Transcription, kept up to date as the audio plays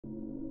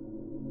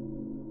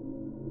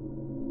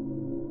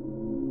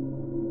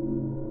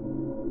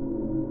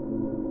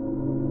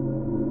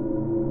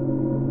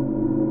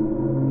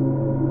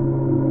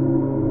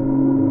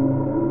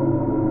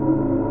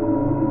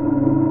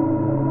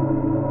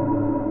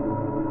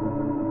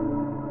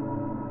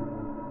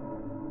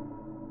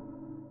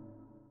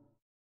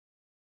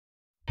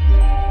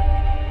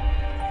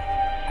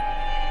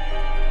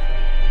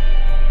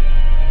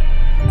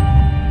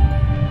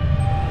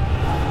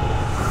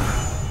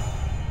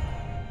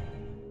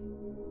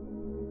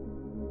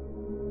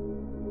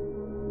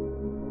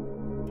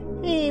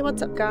Hey,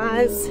 what's up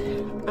guys?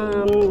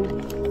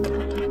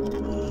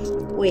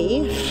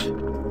 We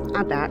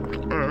are back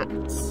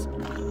at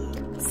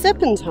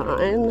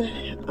Serpentine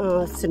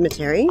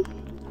Cemetery,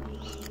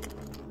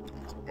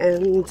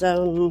 and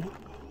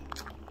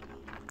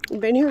I've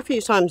been here a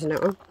few times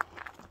now.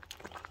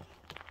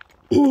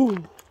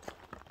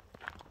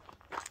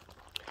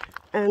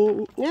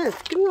 And yeah,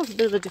 it's giving off a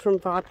bit of a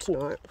different vibe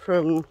tonight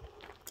from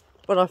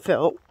what I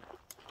felt.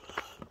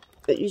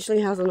 It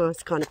usually has a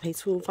nice kind of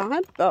peaceful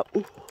vibe, but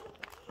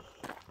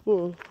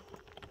I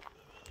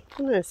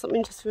don't know,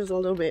 something just feels a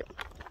little bit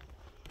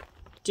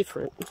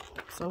different,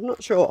 so I'm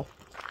not sure.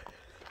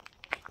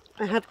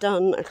 I have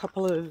done a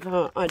couple of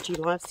IG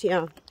lives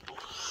here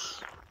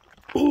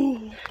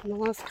in the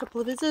last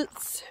couple of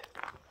visits,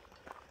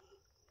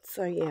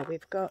 so yeah,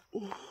 we've got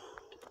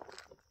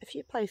a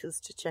few places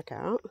to check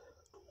out.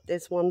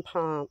 There's one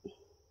part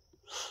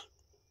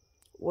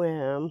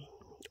where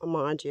on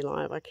my IG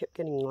live I kept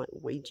getting like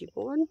Ouija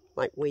board,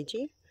 like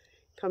Ouija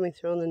coming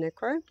through on the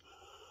necro.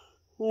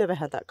 Never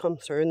had that come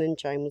through, and then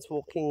Jane was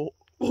walking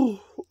over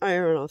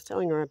and I was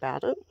telling her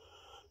about it,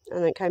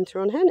 and it came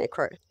through on her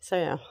necro. So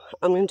yeah,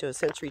 I'm going to do a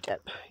sensory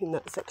tap in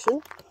that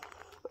section.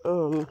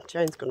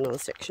 Jane's got another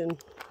section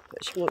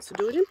that she wants to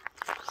do it in.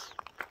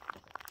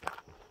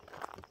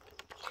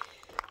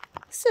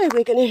 So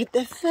we're going to head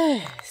there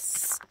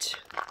first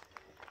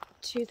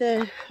to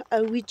the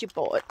Ouija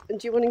board. And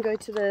do you want to go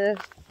to the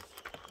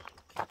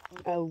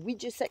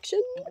Ouija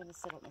section? I'm going to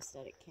set up my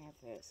static cam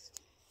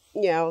first.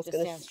 Yeah, I was just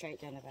going to down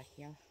straight down the back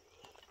here.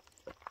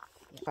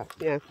 Oh,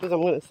 yeah, because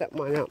I'm going to set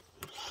mine up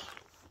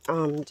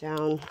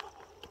down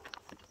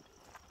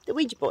the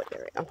Ouija board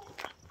area.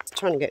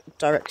 Trying to get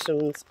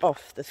directions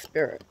off the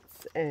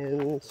spirits,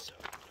 and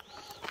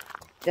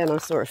then I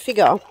saw a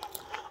figure,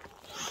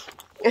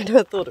 and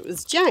I thought it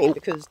was Jane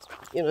because,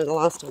 you know, the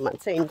last time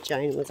I'd seen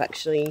Jane was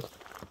actually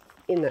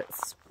in that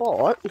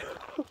spot.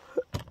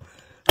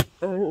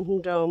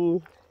 And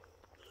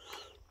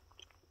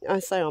I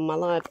say on my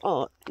live,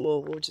 oh,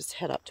 well, we'll just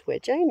head up to where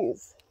Jane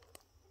is.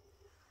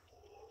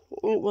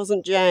 It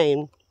wasn't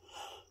Jane.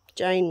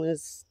 Jane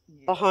was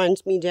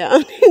behind me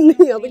down in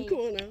the other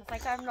corner. It's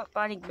like, I'm not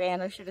Burning Man.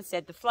 I should have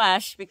said the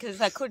Flash,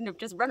 because I couldn't have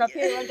just run up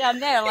here and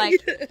down there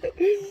like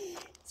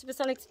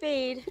supersonic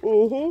speed.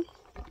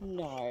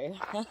 No.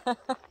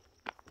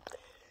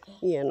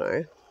 Yeah,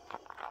 no.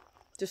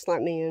 Just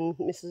like me and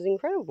Mrs.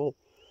 Incredible.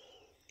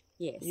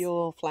 Yes.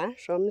 You're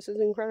Flash, I'm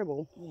Mrs.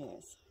 Incredible.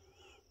 Yes.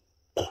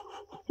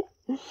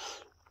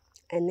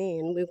 And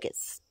then we'll get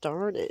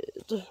started.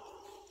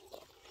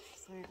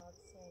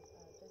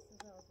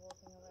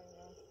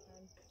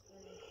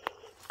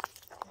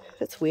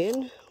 That's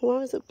weird. Why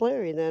was it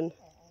blurry then?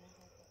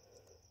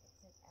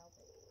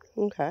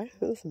 Okay,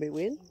 that's a bit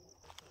weird.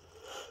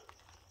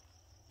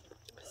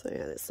 So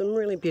yeah, there's some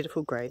really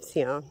beautiful graves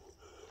here.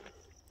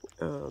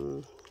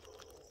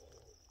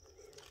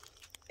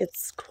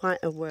 It's quite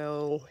a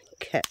well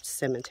kept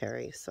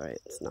cemetery, so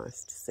it's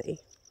nice to see.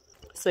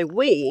 So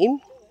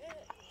we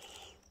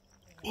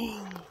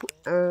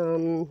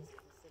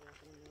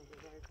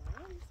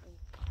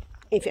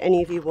if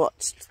any of you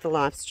watched the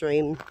live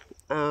stream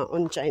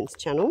on Jane's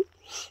channel,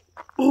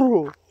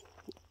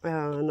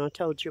 and I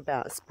told you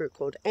about a spirit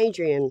called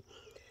Adrian,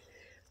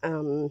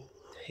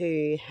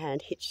 who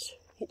had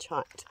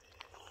hitchhiked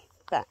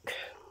back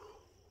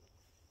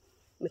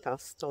with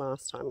us the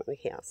last time we were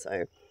here.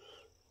 So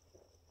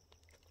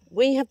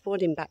we have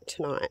brought him back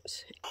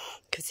tonight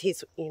because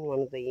he's in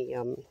one of the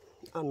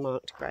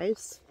unmarked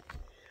graves,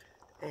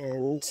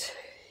 and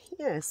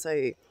yeah,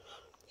 so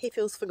he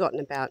feels forgotten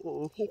about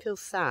and he feels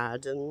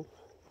sad, and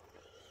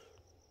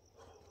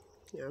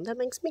you know, that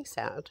makes me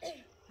sad.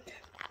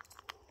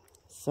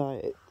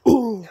 So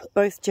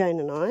both Jane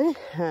and I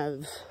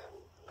have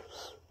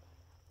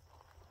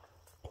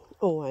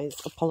always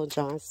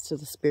apologised to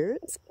the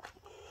spirits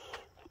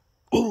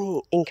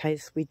in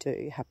case we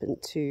do happen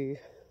to, you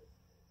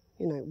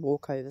know,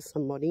 walk over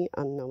somebody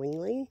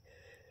unknowingly.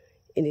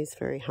 It is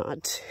very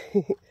hard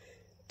to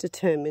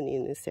determine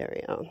in this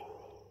area.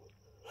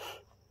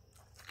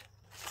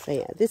 So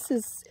yeah, this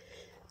is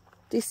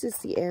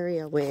the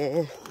area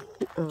where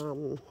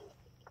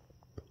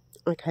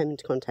I came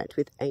into contact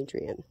with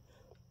Adrian.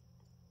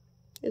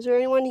 Is there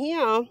anyone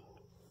here?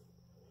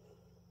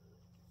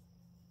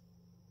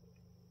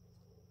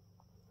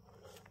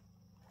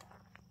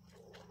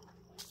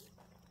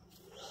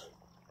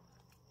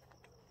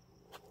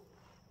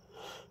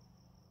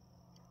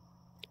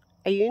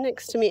 Are you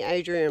next to me,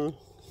 Adrian?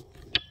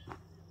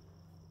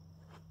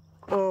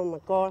 Oh my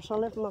gosh, I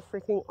left my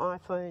freaking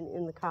iPhone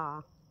in the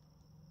car.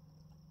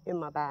 In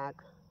my bag.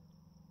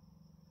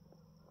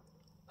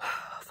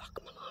 Fuck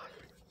my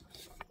life.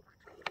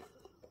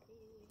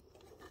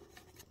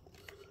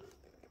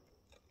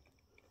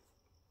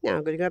 Now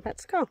I've got to go back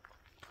to the car.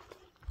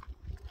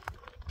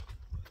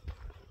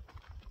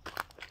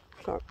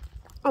 So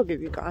I'll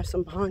give you guys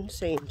some behind the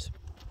scenes.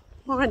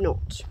 Why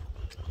not?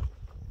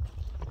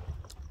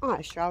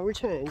 I shall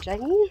return,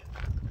 Jane.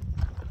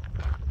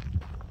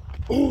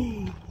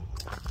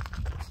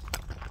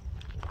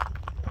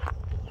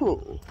 Hmm.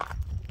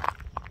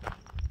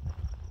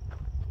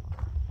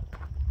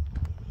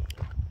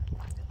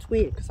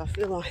 weird because I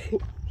feel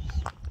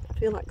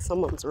like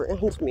someone's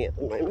around me at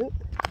the moment.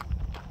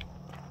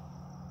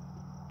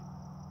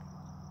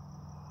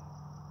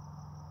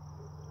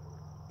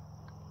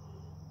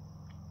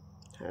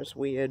 That's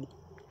weird.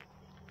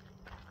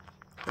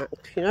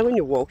 You know when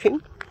you're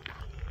walking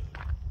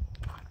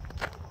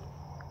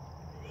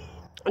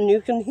and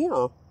you can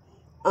hear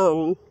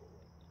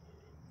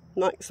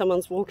like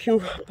someone's walking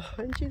right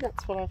behind you?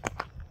 That's what I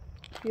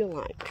feel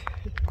like.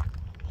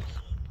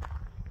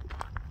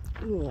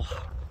 Ugh.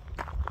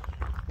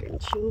 Getting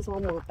chills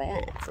on my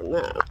back from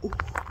that.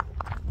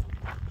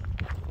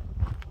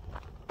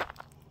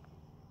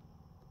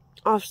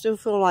 I still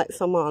feel like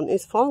someone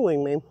is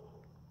following me.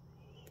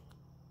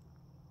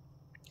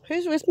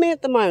 Who's with me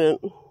at the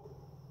moment?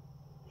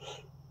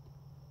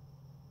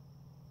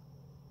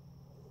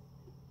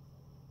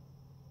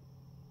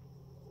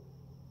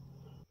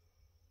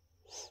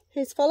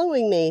 Who's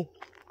following me?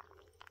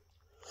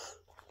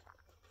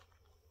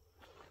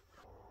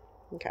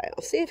 Okay,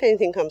 I'll see if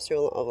anything comes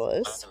through on the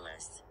others.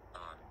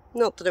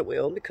 Not that it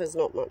will, because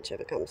not much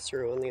ever comes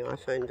through on the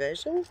iPhone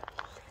version.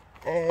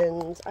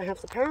 And I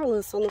have the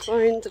Powerless on the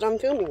phone that I'm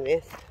filming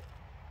with.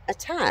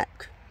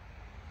 Attack.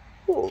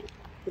 Oh,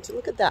 would you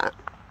look at that?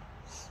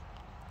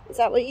 Is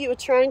that what you were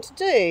trying to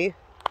do?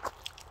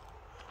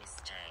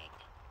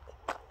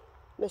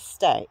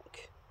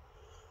 Mistake.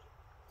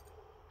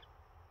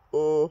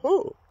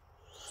 Mm-hmm.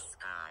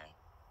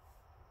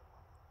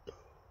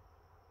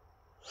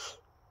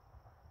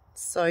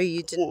 So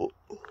you didn't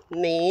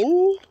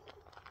mean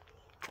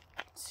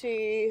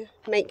to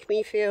make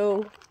me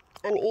feel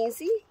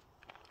uneasy?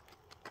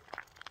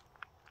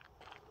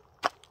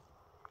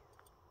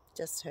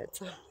 Just heard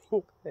something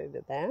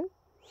over there.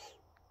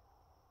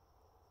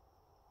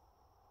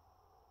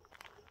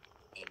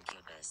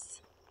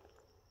 Incubus.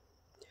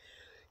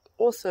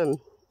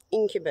 Awesome.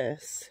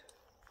 Incubus.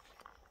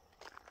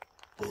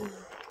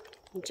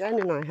 Jen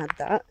and I had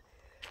that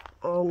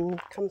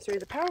come through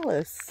the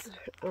Palace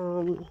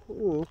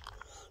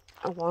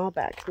a while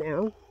back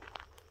now.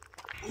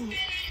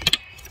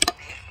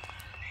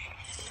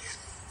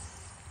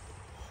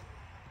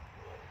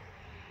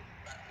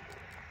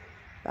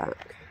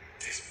 Back.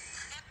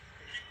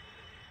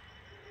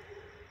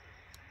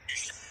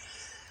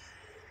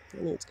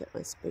 I need to get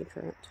my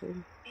speaker up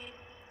too.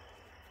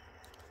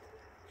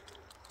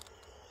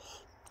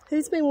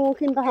 Who's been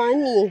walking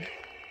behind me?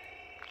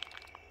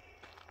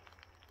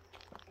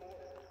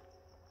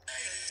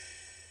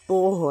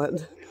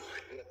 Bored.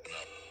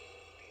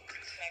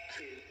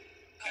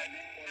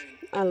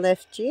 I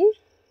left you.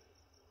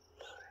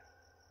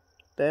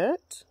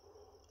 Bert?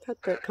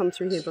 Had Bert come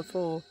through here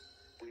before.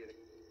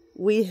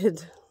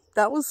 Weird.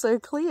 That was so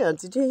clear.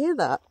 Did you hear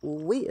that?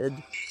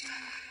 Weird.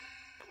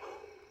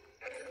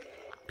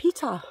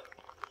 Peta.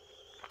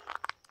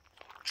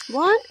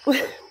 Why?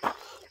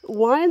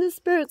 Why do the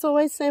spirits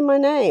always say my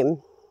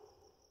name?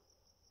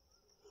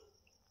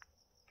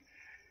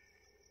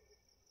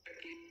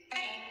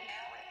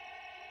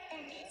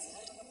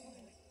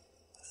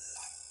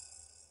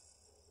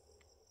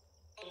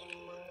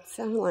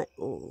 Sound like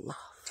love.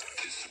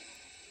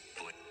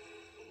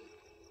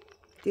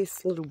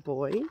 This little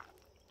boy.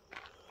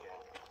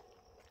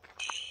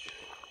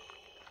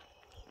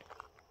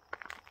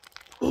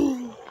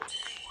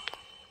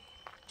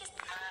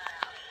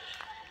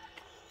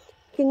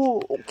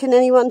 Can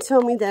anyone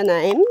tell me their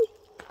name?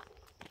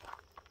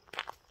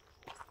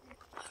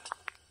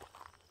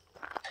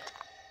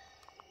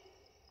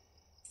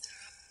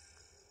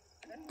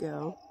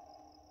 Girl.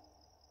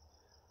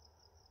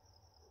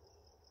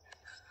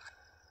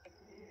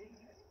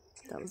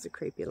 That was a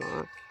creepy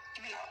laugh.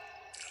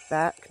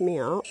 Back me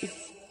up.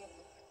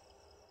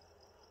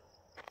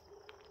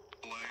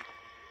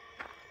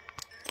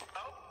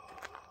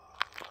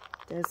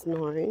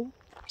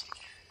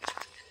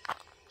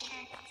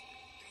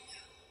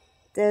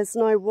 There's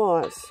no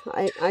what?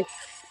 I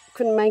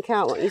couldn't make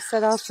out what you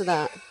said after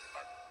that.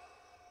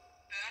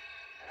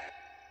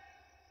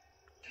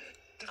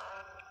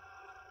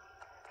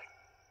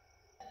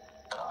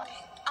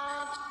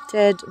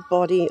 Dead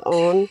body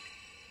on.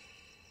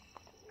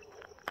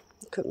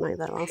 Couldn't make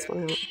that last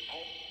one out.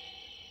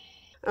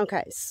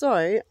 Okay,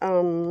 so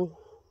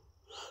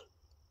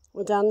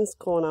we're down this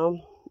corner.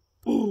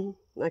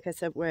 Like I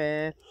said,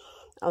 where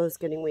I was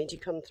getting Ouija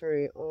come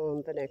through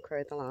on the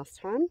Necro the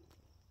last time.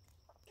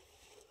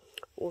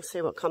 We'll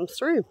see what comes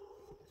through.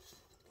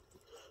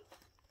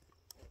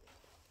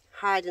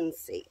 Hide and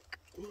seek.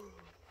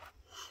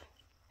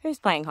 Who's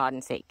playing hide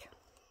and seek?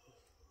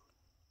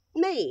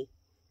 Me.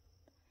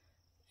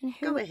 And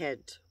Go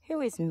ahead.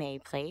 Who is me,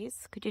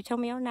 please? Could you tell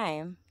me your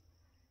name?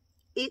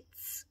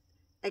 It's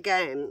a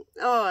game.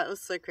 Oh, it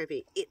was so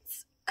creepy.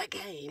 It's a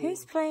game.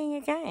 Who's playing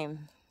a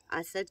game?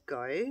 I said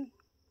go,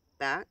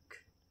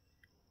 back,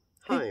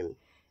 home.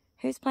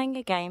 Who's playing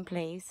a game,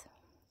 please?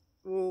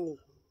 Ooh.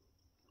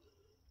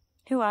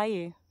 Who are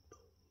you?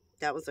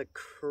 That was a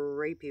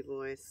creepy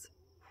voice.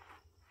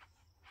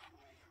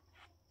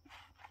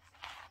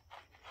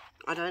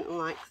 I don't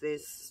like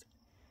this.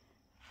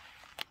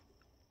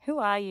 Who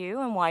are you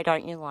and why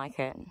don't you like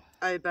it?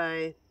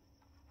 obey.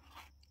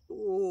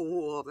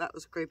 Ooh, that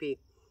was creepy.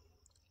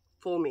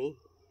 For me.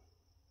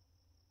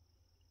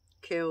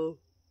 Kill.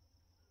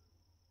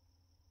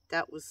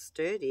 That was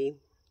sturdy.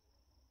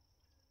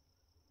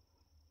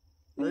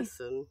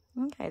 Listen.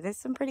 Okay, there's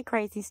some pretty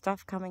crazy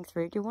stuff coming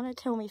through. Do you want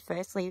to tell me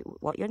firstly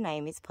what your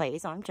name is,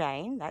 please? I'm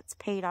Jane. That's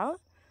Peter.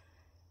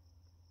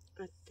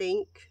 I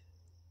think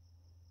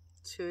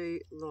too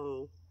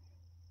long.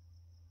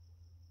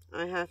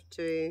 I have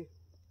to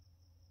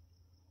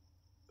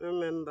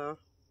remember.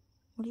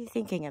 What are you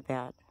thinking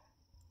about?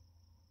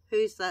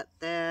 Who's that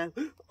there?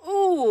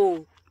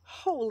 Oh,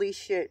 holy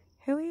shit.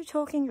 Who are you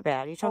talking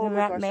about? Are you talking Oh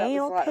my about gosh, me that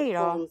was or like a Peter?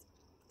 full-on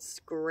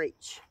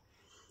screech.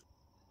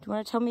 Do you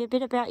want to tell me a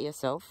bit about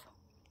yourself?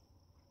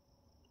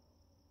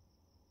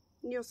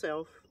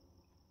 Yourself.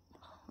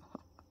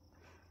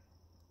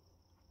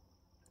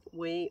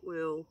 We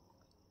will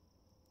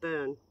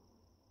burn.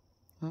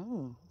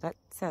 Oh, that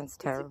sounds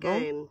terrible. It's a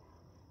game.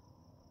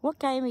 What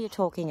game are you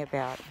talking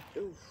about?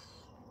 Oof.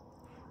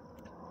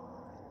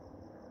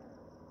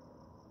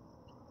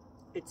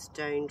 It's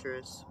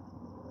dangerous.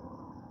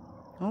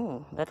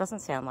 Oh, that doesn't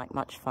sound like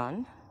much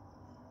fun.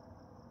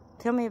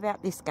 Tell me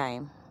about this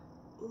game.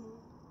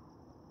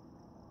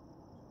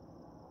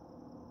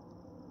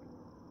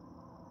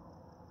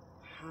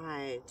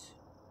 Hide.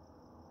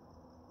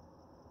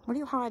 What are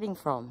you hiding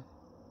from?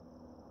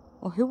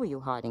 Or who are you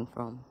hiding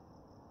from?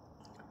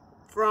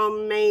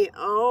 From me.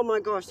 Oh my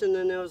gosh, and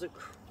then there was a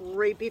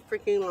creepy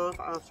freaking laugh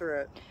after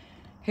it.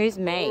 Who's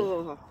me?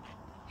 Oh.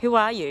 Who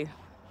are you?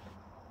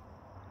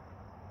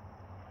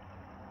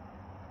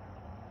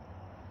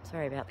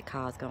 Sorry about the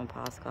cars going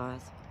past,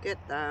 guys. Get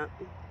that.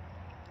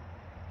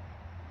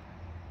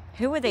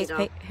 Who are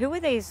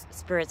these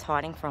spirits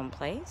hiding from,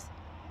 please?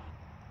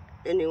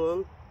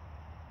 Anyone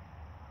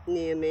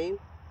near me?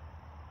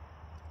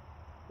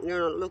 You're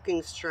not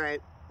looking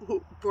straight.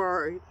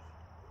 Bro.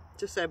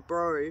 Just said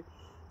bro.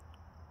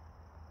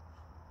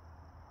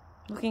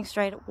 Looking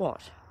straight at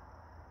what?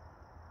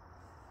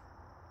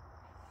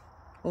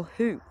 Or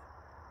who?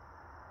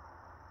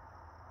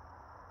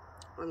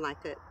 I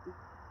like it.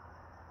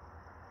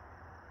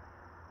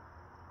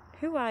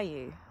 Who are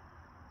you?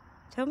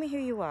 Tell me who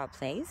you are,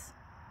 please.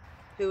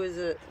 Who is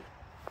it?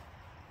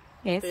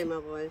 Yes. Hear my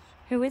voice.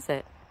 Who is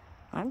it?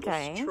 I'm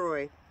Jane. It's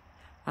Troy.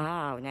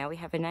 Ah, now we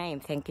have a name.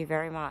 Thank you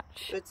very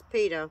much. It's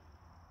Peter.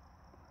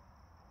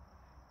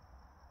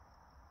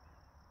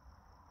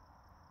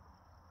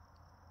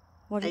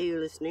 What are you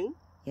listening?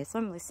 Yes,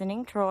 I'm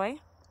listening, Troy.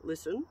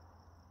 Listen.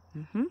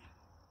 Mm-hmm.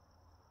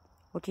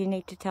 What do you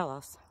need to tell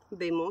us?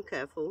 Be more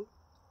careful.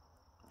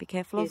 Be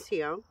careful He's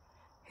here.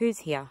 Who's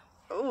here?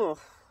 Oh.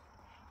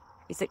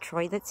 Is it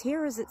Troy that's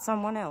here or is it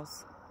someone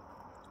else?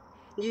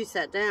 You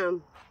sat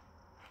down.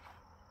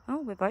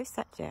 Oh, we're both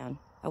sat down.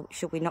 Oh,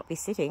 should we not be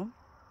sitting?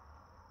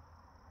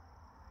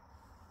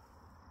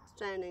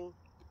 Standing.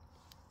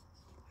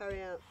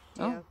 Hurry up,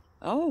 dear.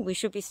 Oh, we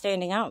should be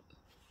standing up.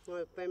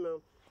 Oh,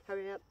 female.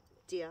 Hurry up,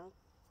 dear.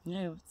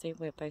 No, see,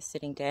 we're both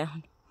sitting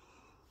down.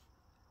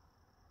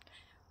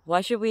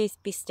 Why should we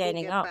be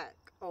standing up?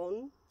 Back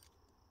on.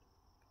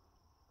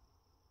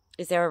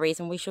 Is there a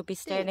reason we should be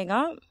standing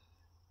up?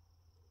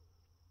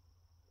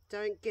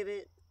 Don't give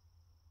it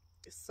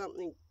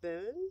something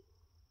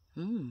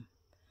burn.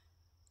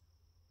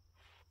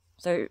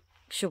 So,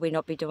 should we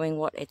not be doing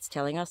what it's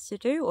telling us to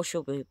do, or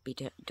should we be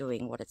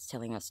doing what it's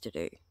telling us to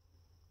do?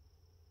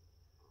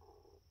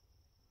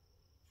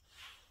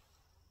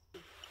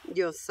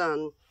 Your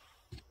son.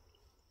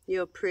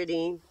 You're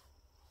pretty.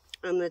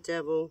 I'm the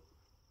devil.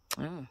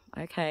 Oh,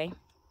 okay.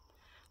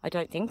 I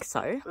don't think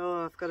so.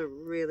 Oh, I've got a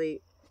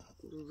really,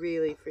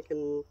 really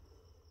freaking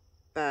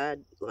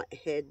bad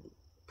head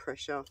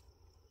pressure.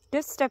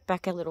 Just step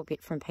back a little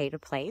bit from Peter,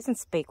 please, and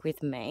speak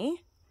with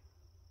me.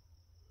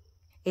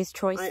 Is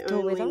Troy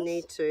still with us? I only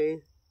need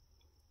to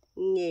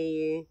near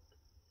you.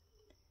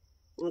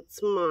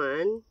 It's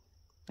mine.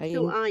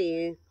 Who are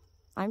you?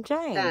 I'm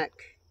Jane. Back.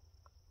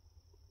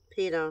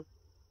 Peter.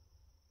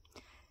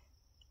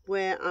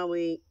 Where are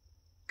we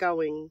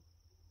going?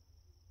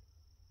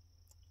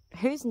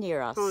 Who's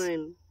near us?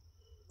 Home.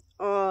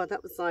 Oh,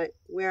 that was like,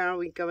 where are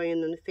we going?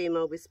 And then the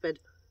female whispered,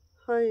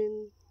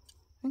 home.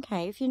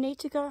 Okay, if you need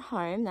to go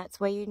home, that's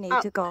where you need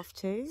to go off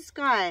to.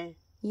 Sky.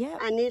 Yeah.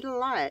 I need a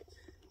light.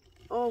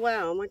 Oh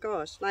wow, oh my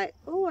gosh.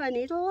 Oh, I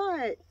need a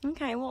light.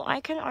 Okay, well I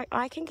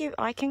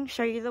can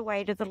show you the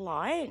way to the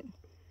light.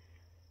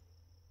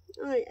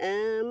 I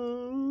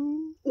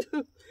am.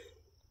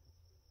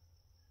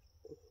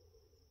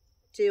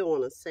 Do you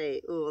want to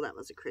see? Oh, that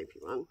was a creepy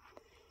one.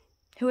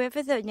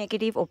 Whoever the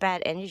negative or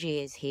bad energy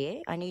is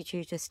here, I need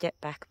you to step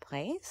back,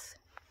 please.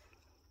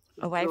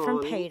 Away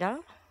from Peter.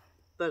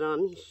 But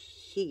I'm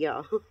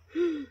here.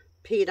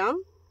 Peter.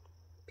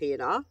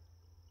 Peter.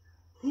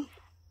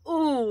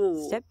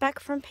 Oh. Step back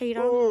from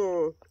Peter.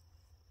 Oh.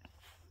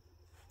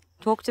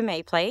 Talk to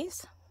me,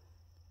 please.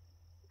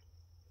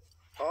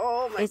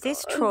 Oh my God. Is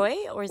this Troy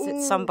or is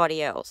it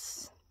somebody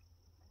else?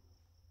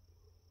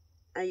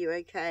 Are you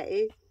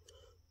okay?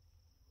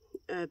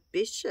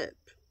 Bishop.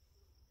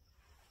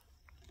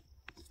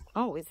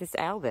 Oh, is this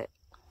Albert?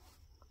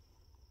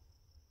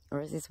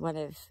 Or is this one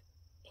of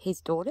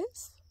his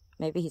daughters?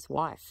 Maybe his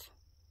wife.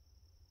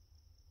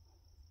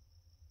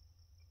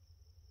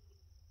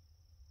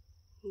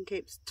 He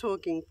keeps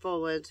talking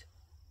forward.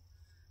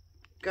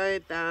 Go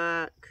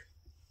back.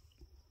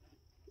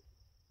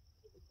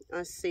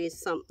 I see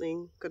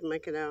something. Couldn't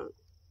make it out.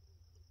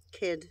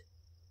 Kid.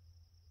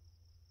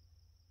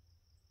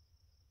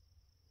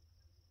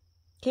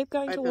 Keep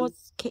going Open.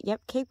 towards...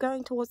 Yep, keep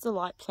going towards the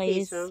light,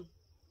 please. Peter,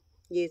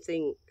 you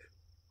think.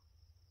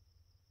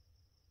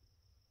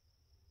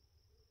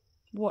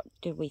 What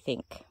did we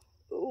think?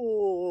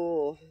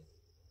 Oh.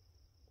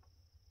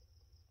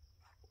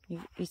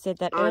 You said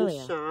that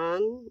earlier.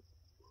 Sean,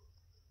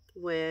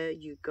 where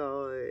you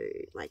go.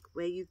 Like,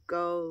 where you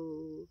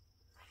go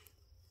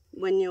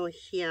when you're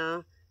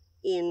here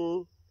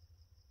in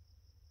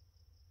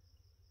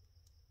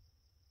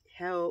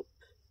help.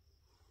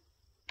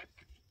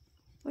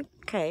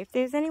 Okay, if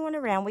there's anyone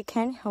around, we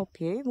can help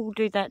you. We'll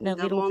do that in a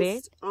little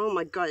bit. Oh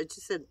my god, it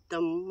just said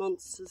the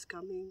monster's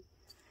coming.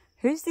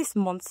 Who's this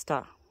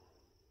monster?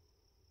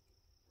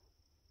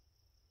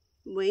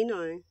 We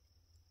know.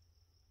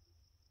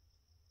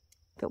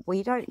 But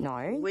we don't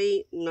know.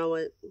 We know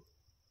it.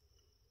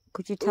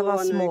 Could you tell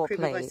us more,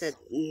 please? I said,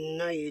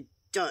 no, you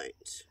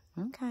don't.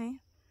 Okay.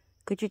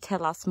 Could you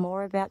tell us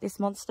more about this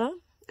monster?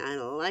 I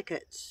like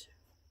it.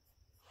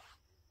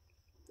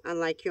 I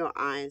like your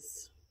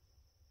eyes.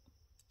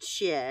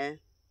 Chair.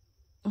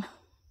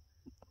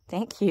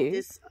 Thank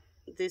you.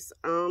 This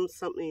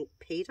something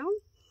Peter?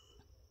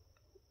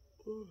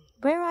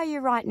 Where are you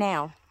right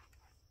now?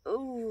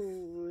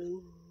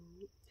 Oh,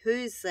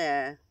 who's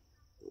there?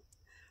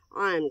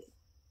 I'm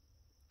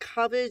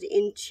covered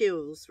in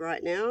chills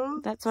right now.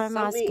 That's what I'm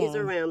asking. Something is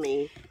around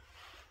me.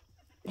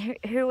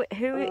 Who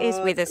is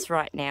with us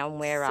right now, and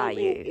where are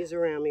you? Something is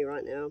around me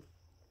right now.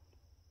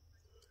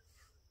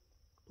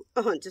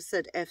 Oh, it just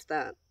said F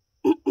that.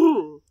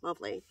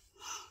 Lovely.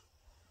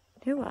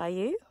 Who are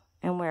you,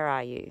 and where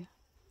are you?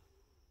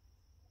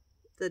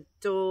 The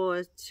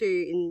door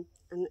to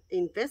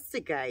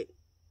investigate.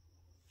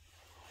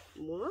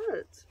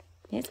 What?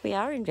 Yes, we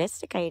are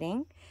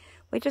investigating.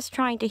 We're just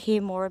trying to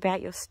hear more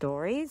about your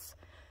stories.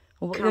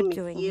 What you're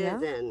doing here.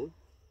 Then.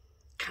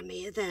 Come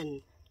here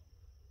then.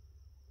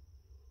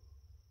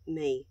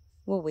 Me.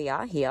 Well, we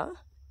are here.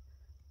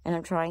 And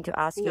I'm trying to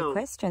ask you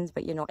questions,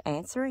 but you're not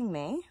answering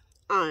me.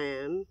 I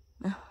am.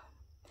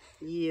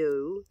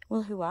 You.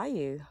 Well, who are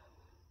you?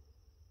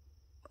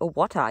 Or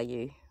what are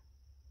you?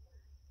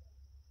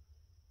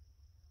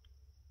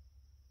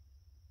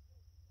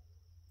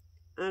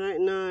 I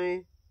don't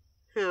know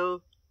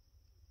how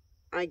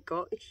I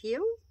got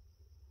here.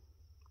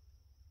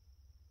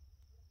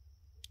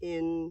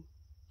 In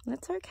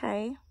That's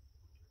okay.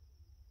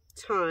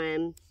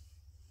 time,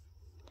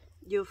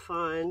 you'll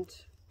find.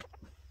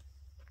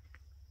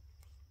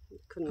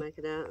 Couldn't make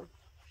it out.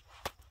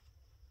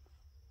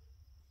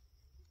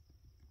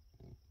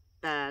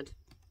 Bad.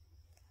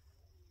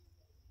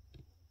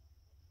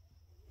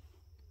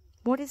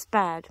 What is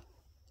bad?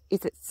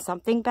 Is it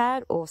something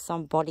bad or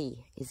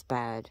somebody is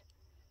bad?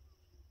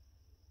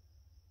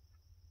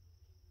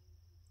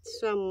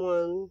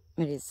 Someone.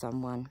 It is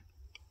someone.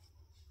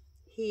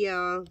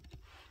 Here.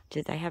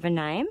 Do they have a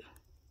name?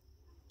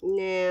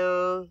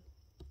 Now,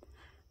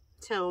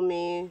 tell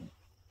me.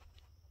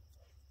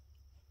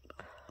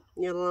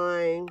 You're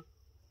lying.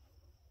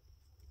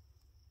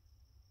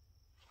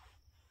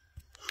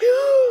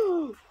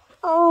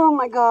 Oh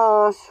my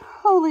gosh.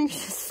 Holy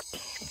shit.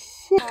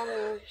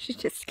 She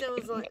just There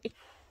was like,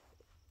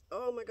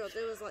 oh my god,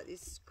 there was like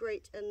this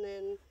screech, and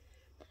then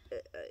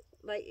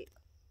like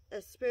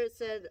a spirit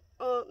said,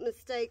 oh,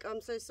 mistake,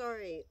 I'm so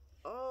sorry.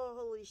 Oh,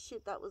 holy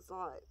shit, that was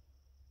like,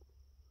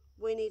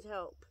 we need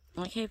help.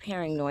 I keep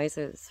hearing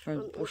noises from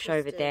the bush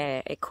over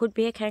there. It could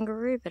be a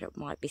kangaroo, but it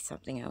might be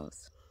something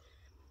else.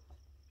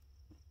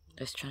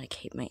 Just trying to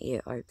keep my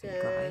ear open,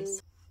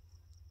 guys.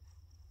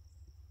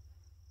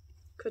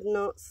 Could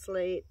not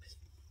sleep.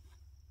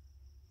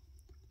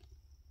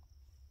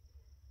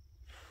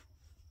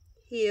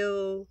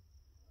 Heal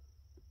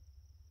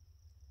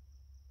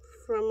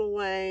from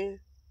away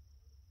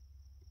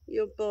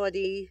your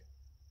body.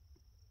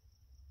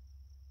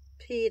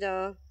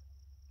 Peter,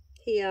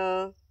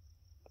 here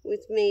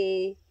with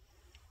me.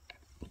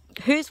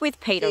 Who's with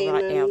Peter Demon,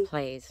 right now,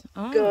 please?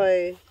 Oh,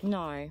 go.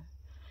 No.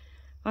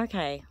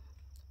 Okay.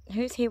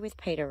 Who's here with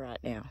Peter right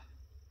now?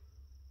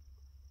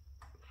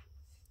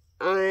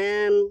 I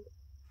am.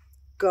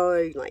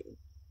 Go. Like,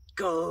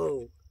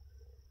 go.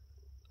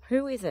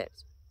 Who is it?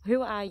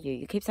 Who are you?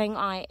 You keep saying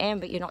I am,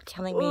 but you're not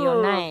telling me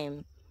your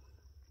name.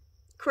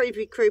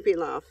 Creepy, creepy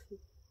laugh.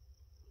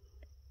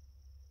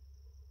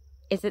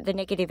 Is it the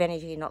negative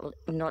energy not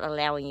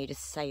allowing you to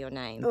say your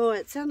name? Oh,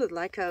 it sounded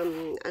like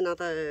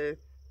another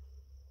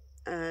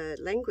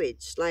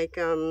language, like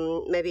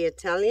maybe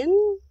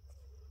Italian.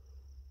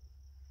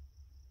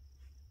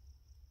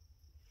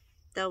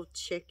 They'll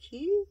check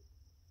you.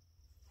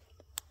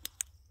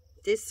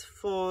 This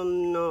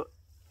form not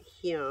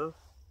here.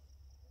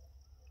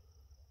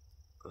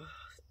 Oh,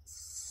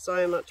 it's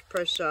so much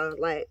pressure,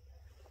 like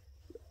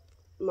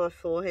my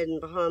forehead and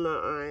behind my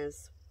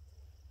eyes.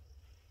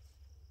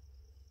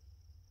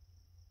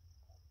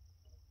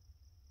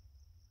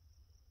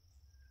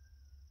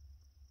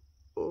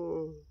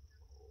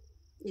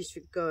 You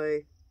should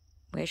go.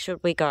 Where should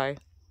we go?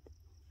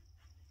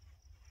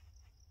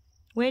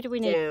 Where do we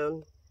need?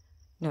 Down.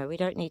 No, we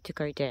don't need to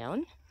go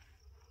down.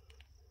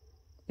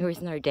 There is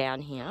no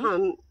down here.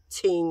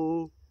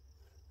 Hunting.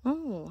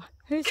 Oh,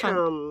 who's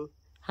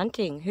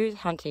hunting? Who's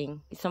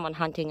hunting? Is someone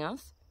hunting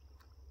us?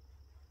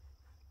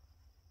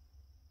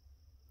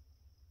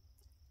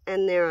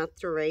 And there are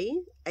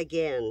 3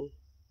 again.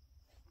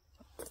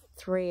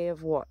 3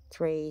 of what?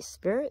 3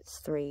 spirits?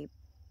 3?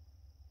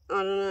 I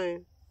don't know.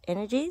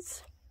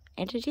 Energies?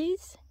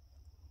 Entities?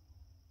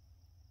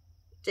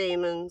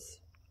 Demons.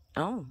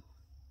 Oh,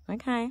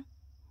 okay.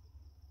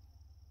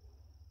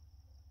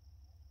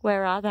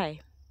 Where are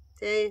they?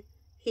 They're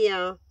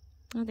here.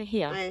 Oh, they're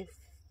here.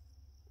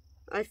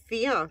 I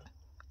fear.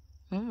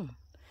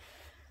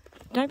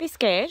 Don't be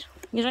scared.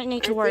 You don't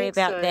need to worry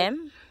about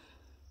them.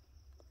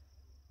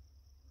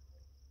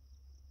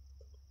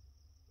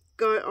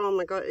 Go. Oh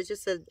my god! It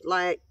just said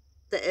like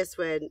the S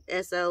word.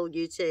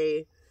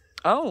 SLUT.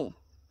 Oh,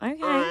 okay.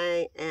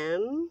 I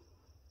am.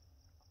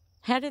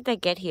 How did they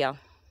get here?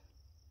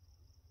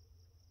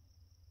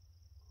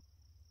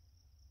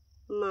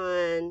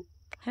 Mine.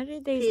 How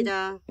did these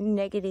Peta.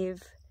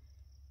 negative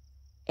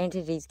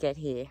entities get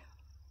here?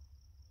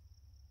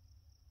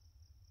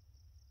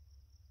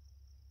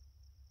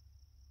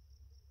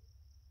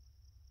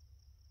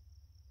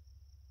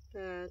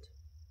 Bad.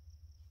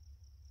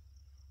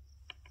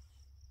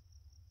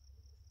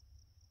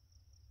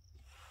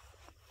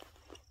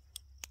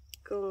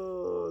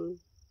 Gone.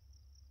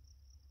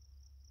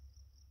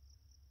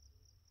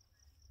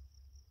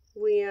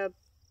 We are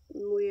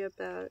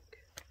back.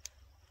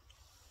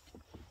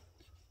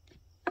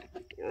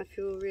 I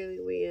feel really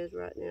weird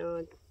right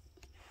now.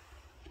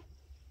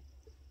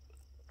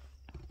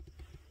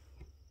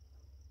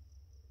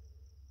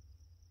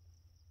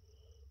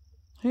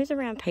 Who's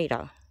around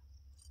Peter?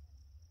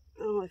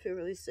 Oh, I feel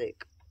really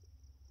sick.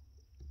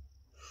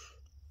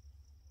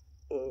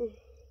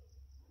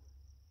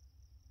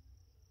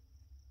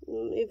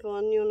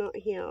 Yvonne, you're not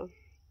here.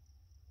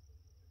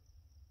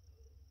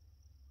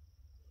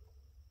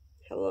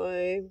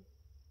 Hello.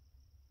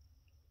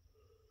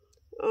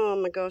 Oh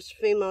my gosh,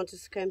 female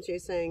just came through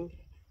saying,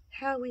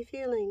 how are we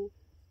feeling?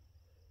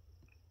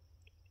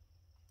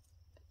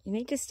 You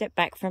need to step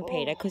back from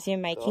Peter because you're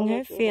making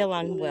her feel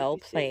unwell,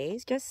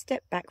 please. Just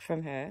step back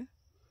from her.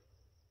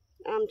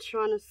 I'm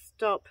trying to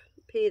stop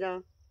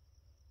Peter.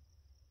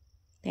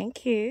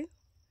 Thank you.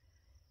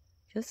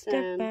 Just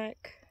step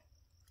back.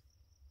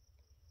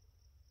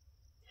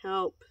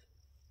 Helped.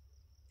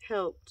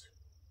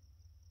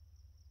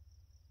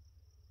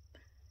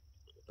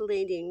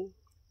 Bleeding.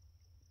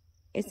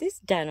 Is this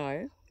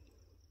Dano?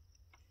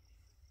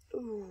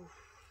 Ooh.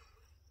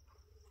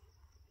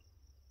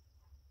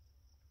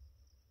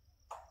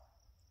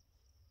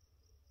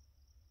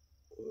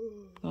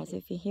 Oh, so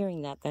if you're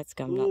hearing that, that's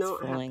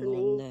gumnuts falling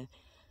on the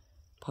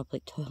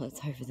public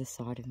toilets over the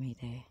side of me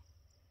there.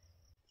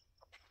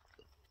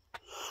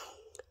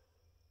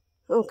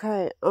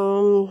 Okay,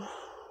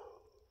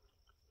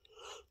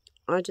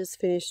 I just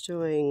finished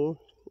doing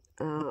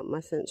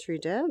my sensory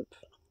deb.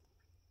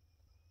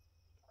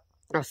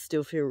 I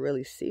still feel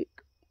really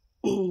sick.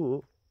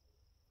 And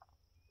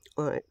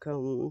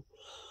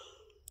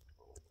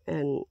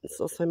it's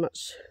not so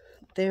much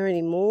there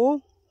anymore,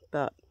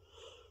 but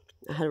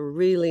I had a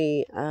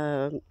really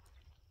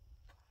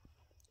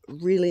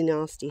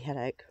nasty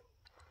headache.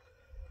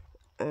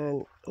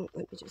 And let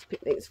me just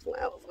pick these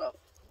flowers up.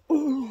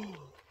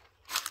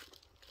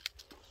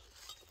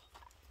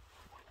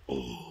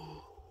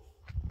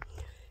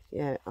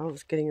 Yeah, I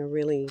was getting a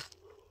really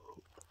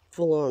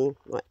full-on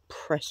like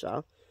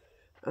pressure.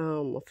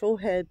 My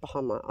forehead,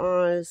 behind my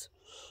eyes.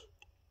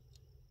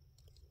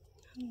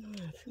 I don't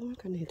know, I feel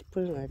like I need to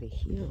put it over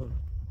here.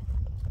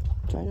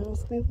 Don't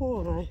ask me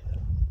why.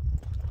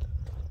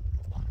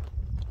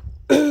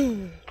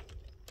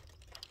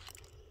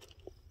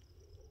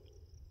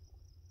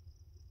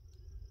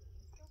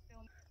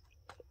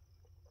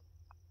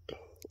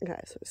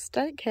 Okay, so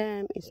static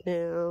cam is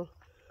now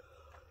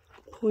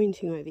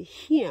pointing over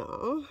here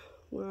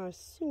where I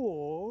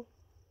saw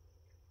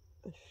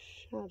a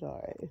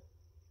shadow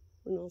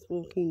when I was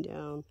walking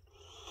down.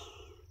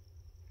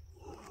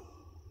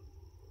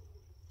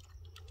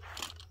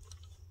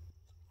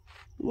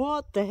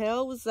 What the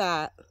hell was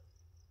that?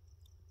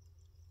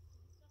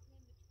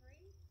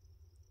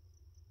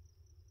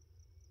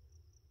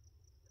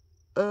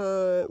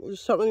 It was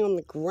something on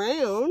the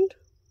ground.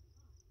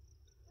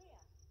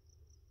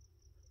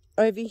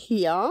 Over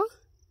here.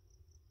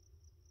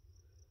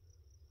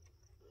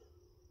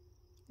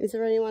 Is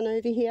there anyone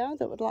over here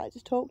that would like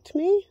to talk to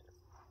me?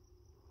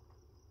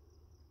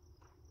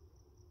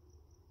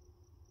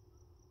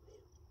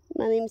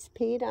 My name's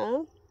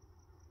Peter.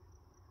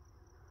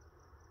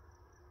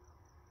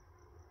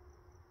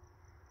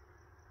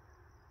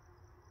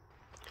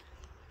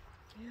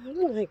 Yeah,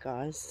 don't know,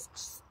 guys.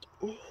 It's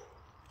just,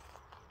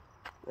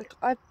 like,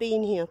 I've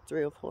been here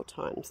 3 or 4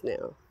 times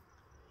now.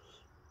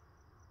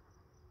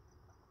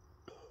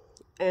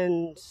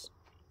 And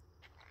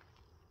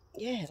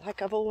yeah,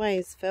 like, I've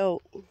always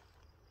felt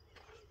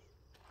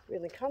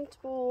really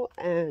comfortable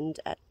and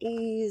at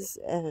ease,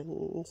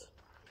 and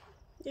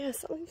yeah,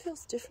 something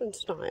feels different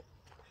tonight.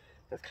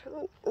 I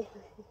can't,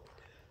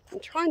 I'm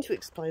trying to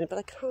explain it, but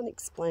I can't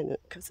explain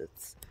it because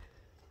it's,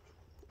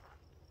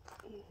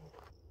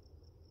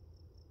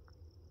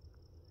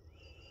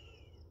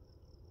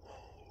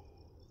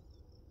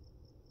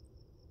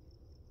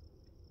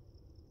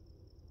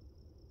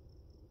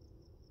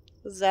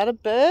 is that a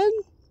bird?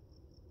 It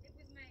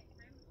was my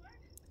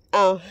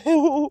homework.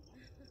 Oh.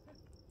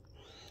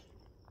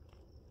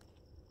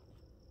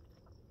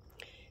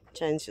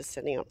 Jane's just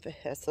setting up for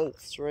her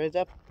sensory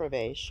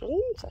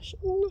deprivation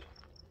session.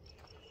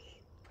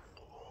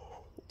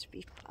 To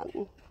be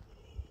fun.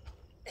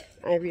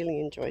 I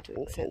really enjoy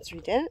doing sensory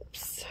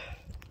deps.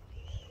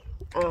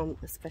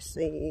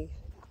 Especially,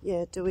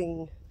 yeah,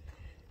 doing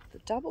the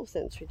double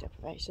sensory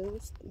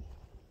deprivations,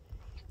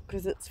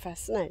 because it's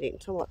fascinating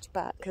to watch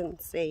back and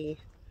see,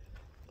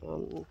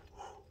 you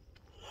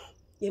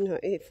know,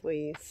 if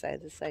we say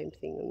the same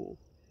thing and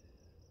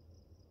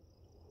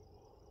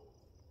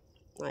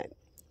like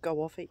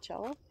go off each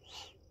other.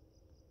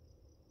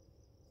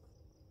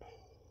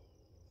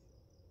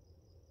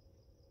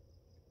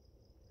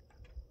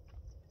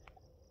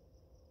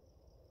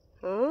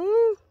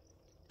 Huh?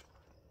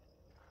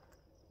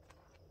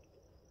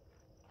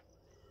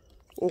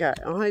 Okay,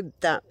 I hope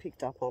that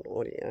picked up on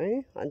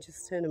audio. I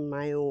just heard a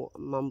male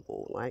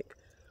mumble like,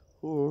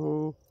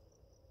 Who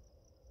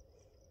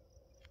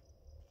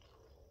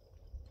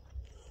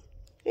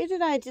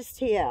did I just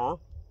hear?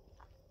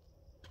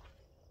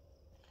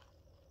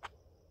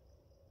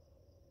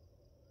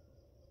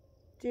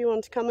 Do you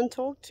want to come and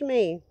talk to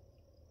me?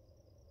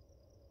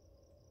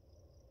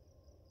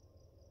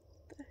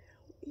 What the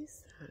hell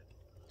is that?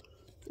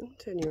 I'll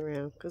turn you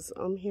around because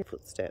I'm hearing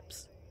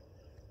footsteps.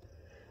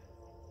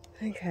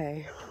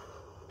 Okay.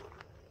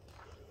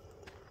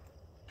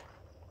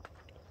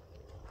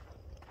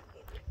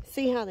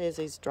 See how there's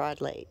these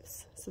dried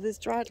leaves? So there's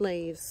dried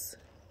leaves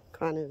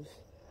kind of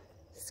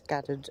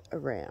scattered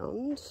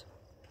around,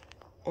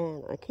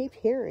 and I keep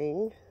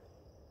hearing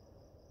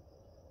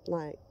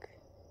like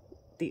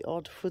the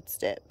odd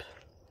footstep.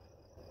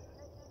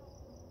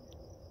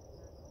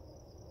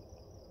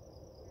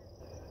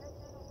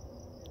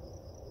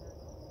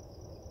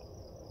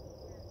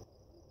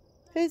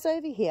 Who's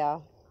over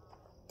here?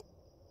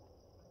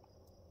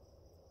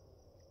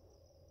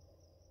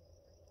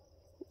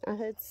 I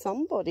heard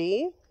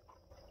somebody.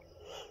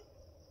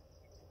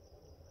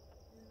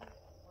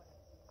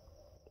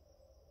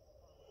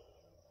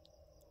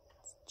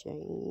 It's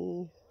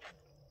Jane.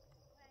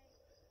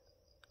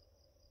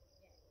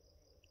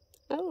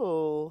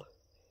 Oh.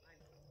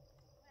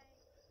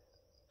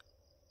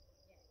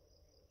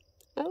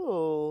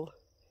 Oh.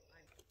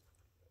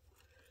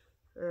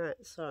 Alright,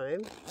 so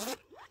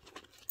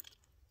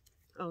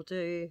I'll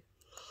do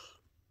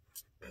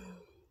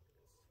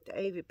the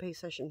AVP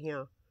session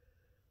here.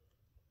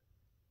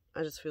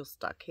 I just feel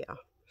stuck here.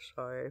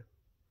 So,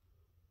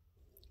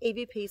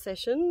 EVP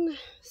session,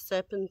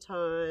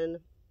 Serpentine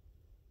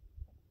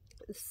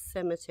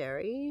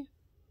Cemetery.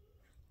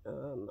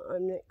 I'm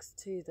next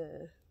to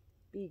the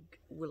big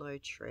willow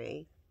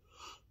tree.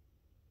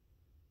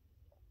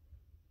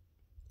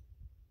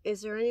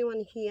 Is there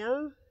anyone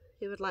here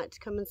who would like to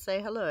come and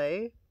say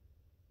hello?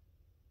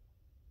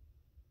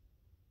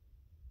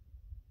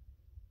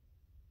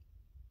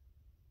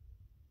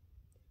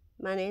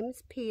 My name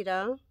is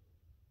Peta.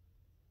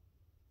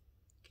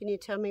 Can you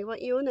tell me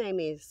what your name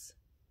is?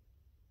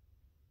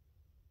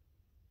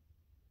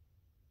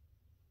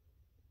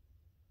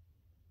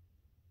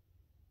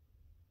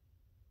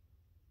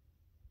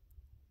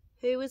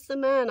 Who was the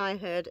man I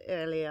heard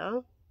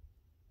earlier?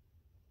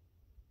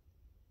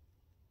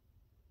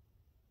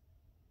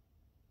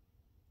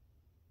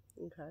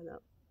 Okay, that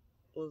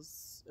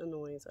was a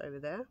noise over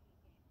there.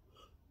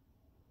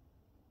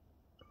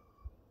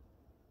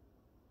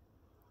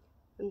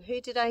 And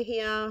who did I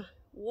hear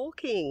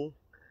walking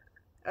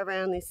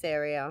around this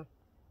area?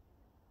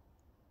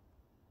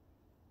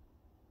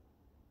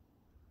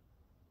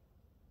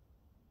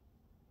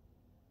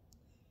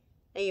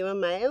 Are you a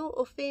male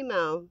or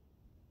female?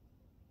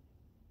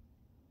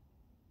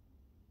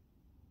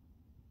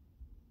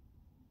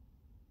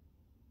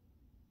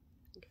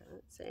 Okay,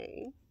 let's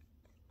see.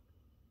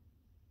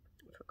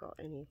 I forgot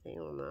anything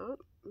on that.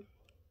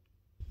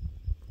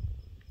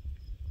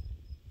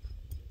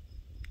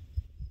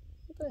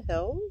 What the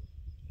hell?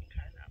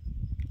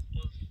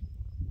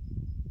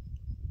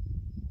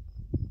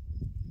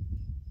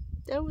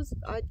 That was,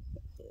 I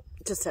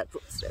just had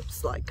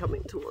footsteps like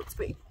coming towards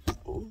me.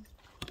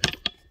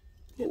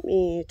 Let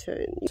me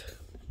turn.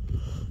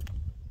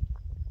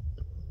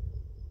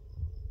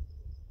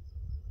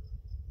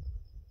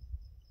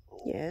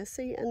 Yeah,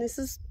 see, and this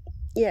is,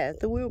 yeah,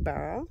 the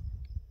wheelbarrow.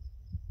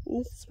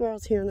 And this is where I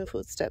was hearing the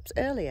footsteps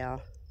earlier.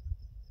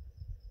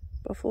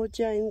 before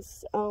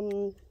Jane's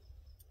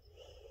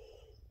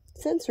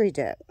sensory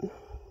debt.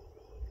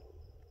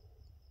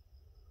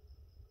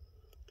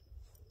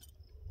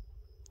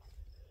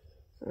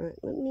 Alright,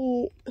 let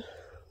me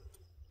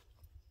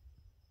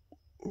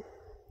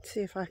see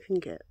if I can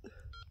get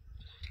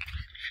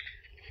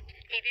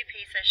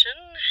EVP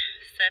session,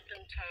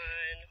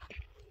 Serpentine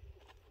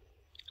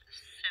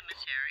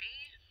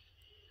Cemetery.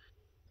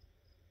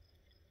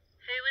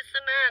 Who was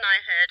the man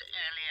I heard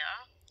earlier?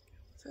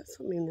 Is that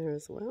something there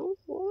as well?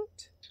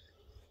 What?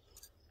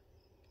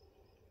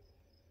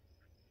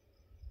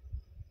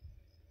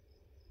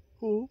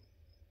 Who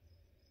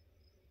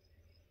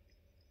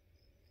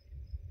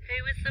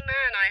was the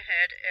man I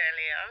heard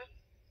earlier?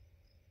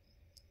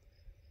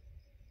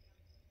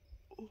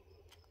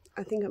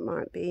 I think it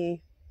might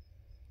be.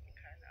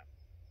 Okay, that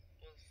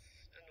was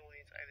a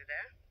noise over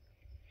there.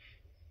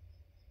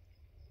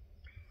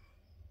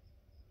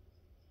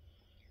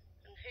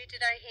 And who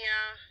did I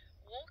hear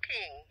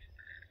walking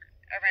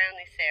around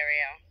this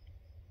area?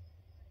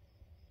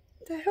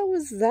 What the hell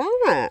was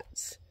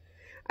that?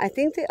 I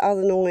think the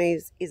other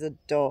noise is a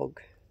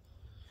dog.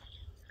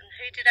 And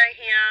who did I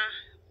hear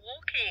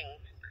walking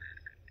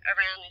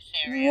around this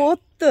area? What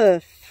the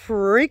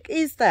frick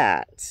is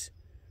that?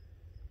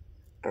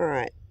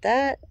 Alright,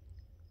 that...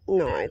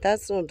 No,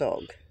 that's not a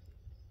dog. A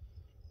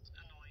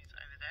noise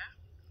over there.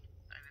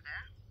 Over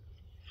there.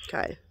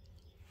 Okay.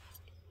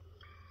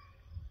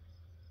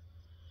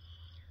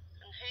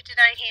 And who did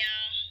I hear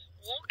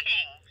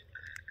walking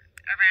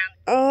around?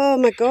 Oh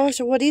my gosh,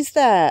 what is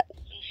that?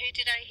 And who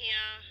did I hear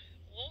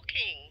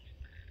walking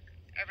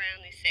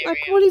around this area?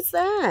 Like, what is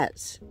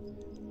that?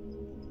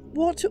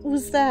 What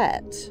was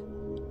that?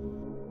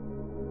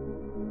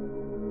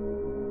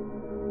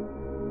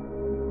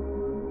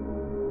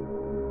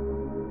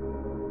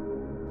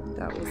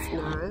 That was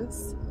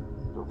nice.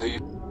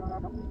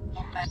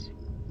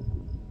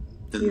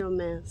 Your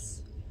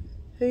mess.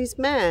 Whose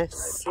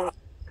mess?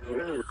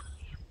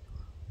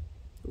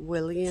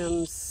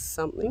 William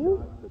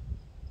something?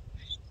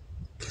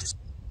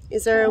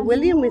 Is there a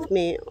William with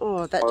me?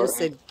 Oh, that just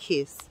said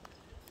kiss.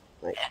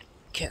 Like,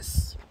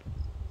 kiss.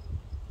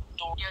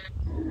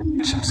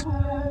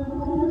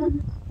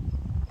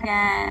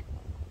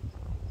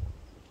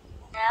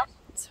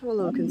 Let's have a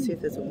look and see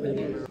if there's a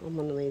William on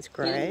one of these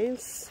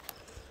graves.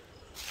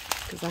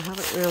 Because I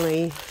haven't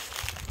really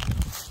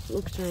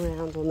looked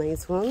around on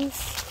these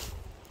ones.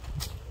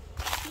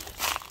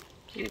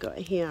 We've got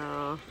here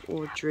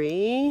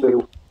Audrey.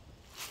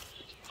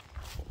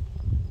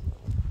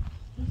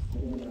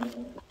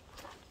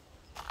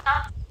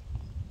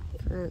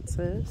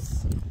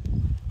 Francis.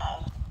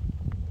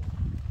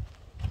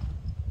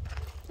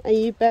 Are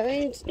you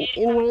buried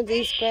in one of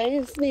these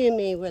graves near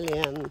me,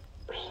 William?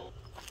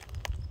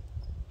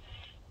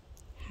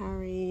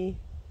 Harry,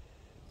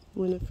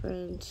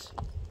 Winifred.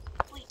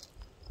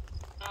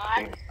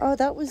 Oh,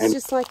 that was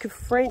just like a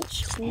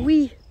French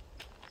oui.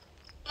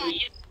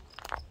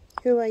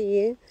 Who are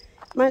you?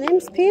 My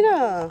name's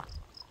Peta.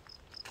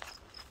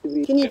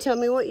 Can you tell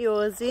me what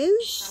yours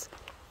is?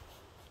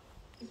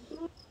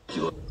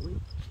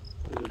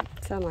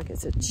 Sound like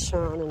it's a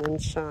Sean and then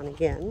Sean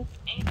again.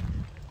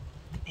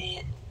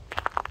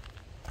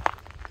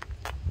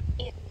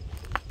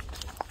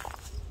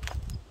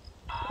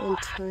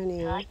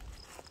 Antonio.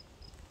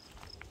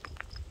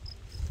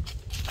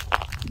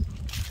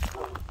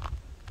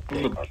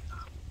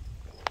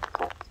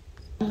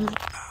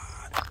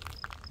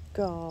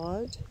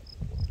 God,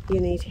 you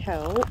need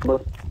help.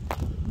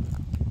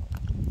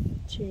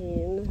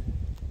 Jean.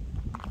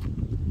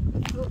 I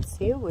can't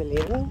see a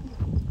William.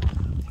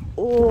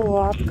 Oh,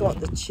 I've got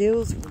the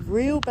chills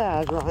real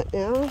bad right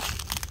now.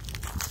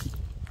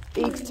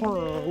 Big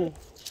time.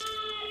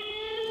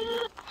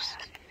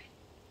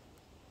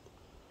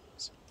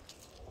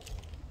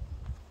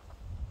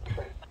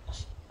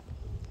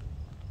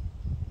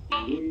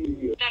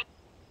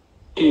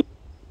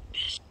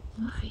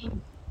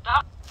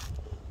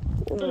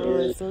 Oh,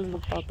 it's a little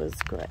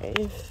Bubba's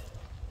grave.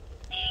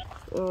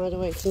 Oh, it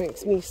always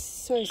makes me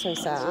so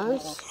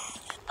sad.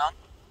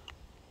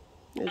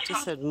 It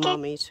just said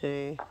Mummy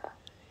too.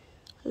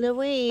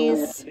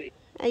 Louise,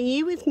 are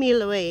you with me,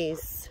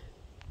 Louise?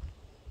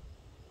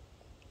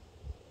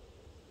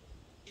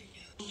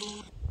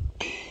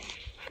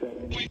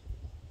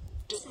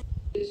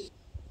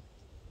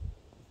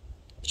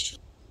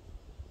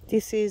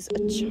 This is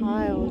a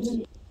child.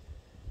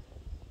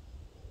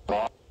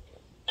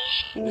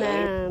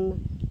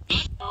 Ma'am.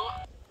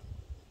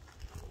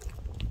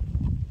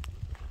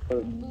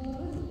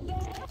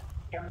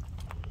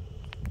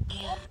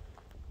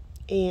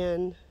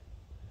 Ian.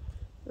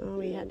 Oh,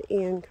 we had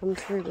Ian come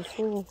through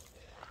before.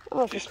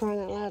 Oh, for crying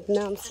out loud.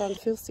 Now I'm starting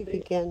to feel sick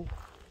again.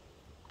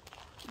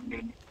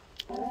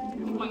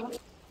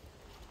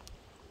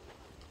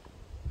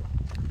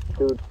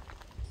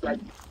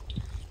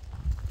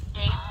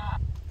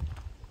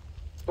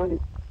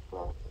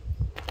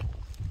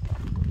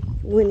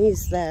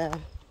 Winnie's there.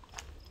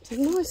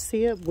 Didn't I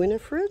see a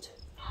Winifred?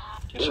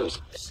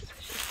 Francis.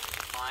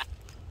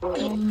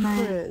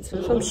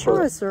 I'm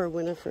sure I saw a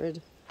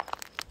Winifred.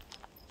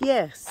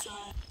 Yes.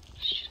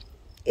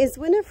 Is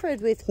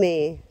Winifred with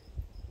me?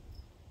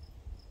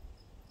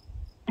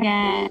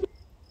 Yeah.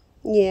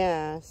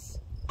 Yes.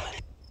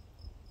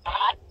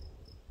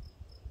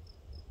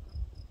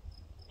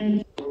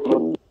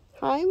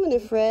 Hi,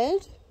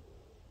 Winifred.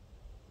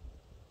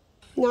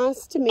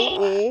 Nice to meet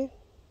you.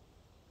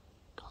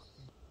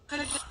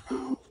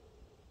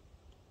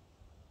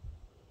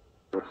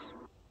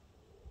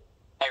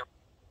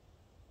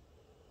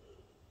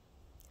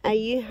 Are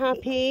you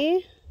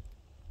happy?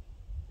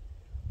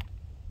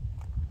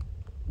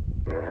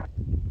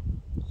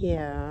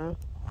 Yeah.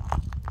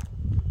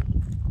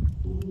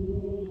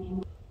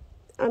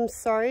 I'm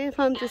sorry if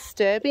I'm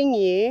disturbing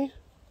you.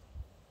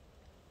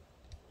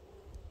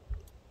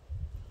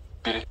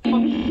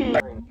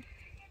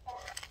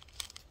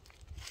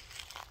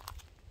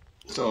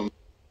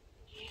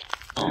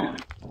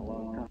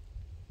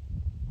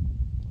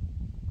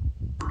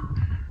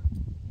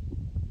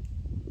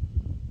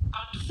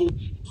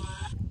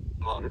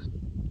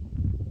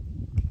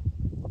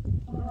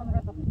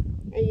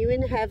 Are you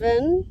in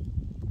heaven?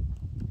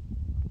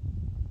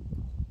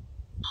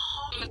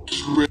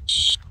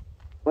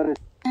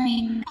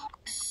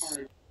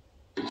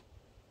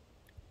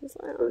 It's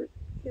like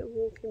you're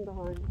walking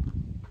behind.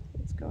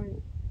 It's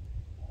going.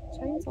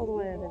 Chain's all the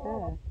way over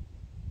there.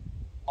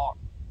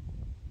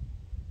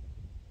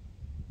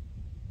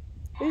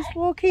 Who's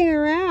walking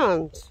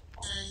around?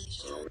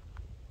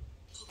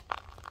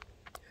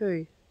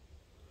 Who?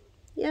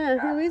 Yeah,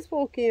 who is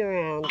walking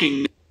around?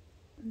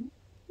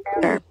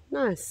 Oh,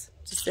 nice.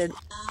 Just said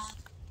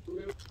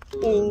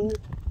in.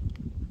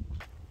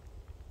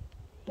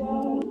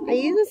 Are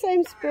you the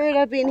same spirit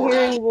I've been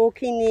hearing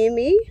walking near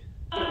me?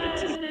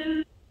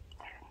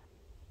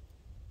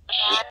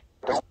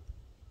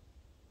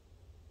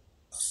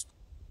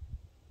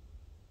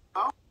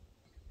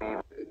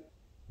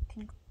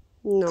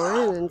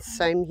 No, and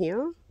same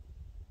here.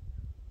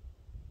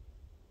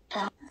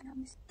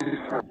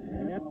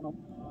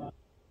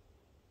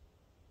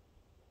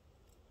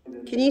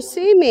 Can you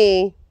see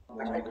me?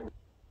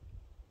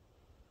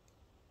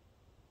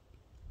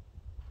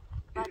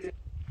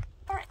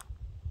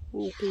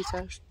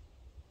 Peter.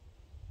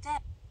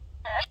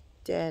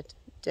 Dead.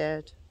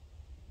 Dead.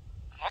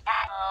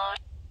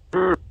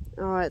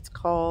 Oh, it's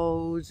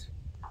cold.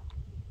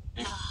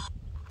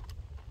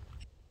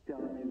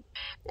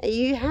 Are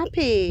you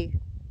happy?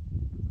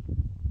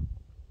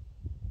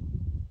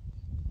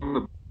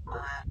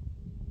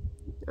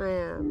 I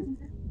am.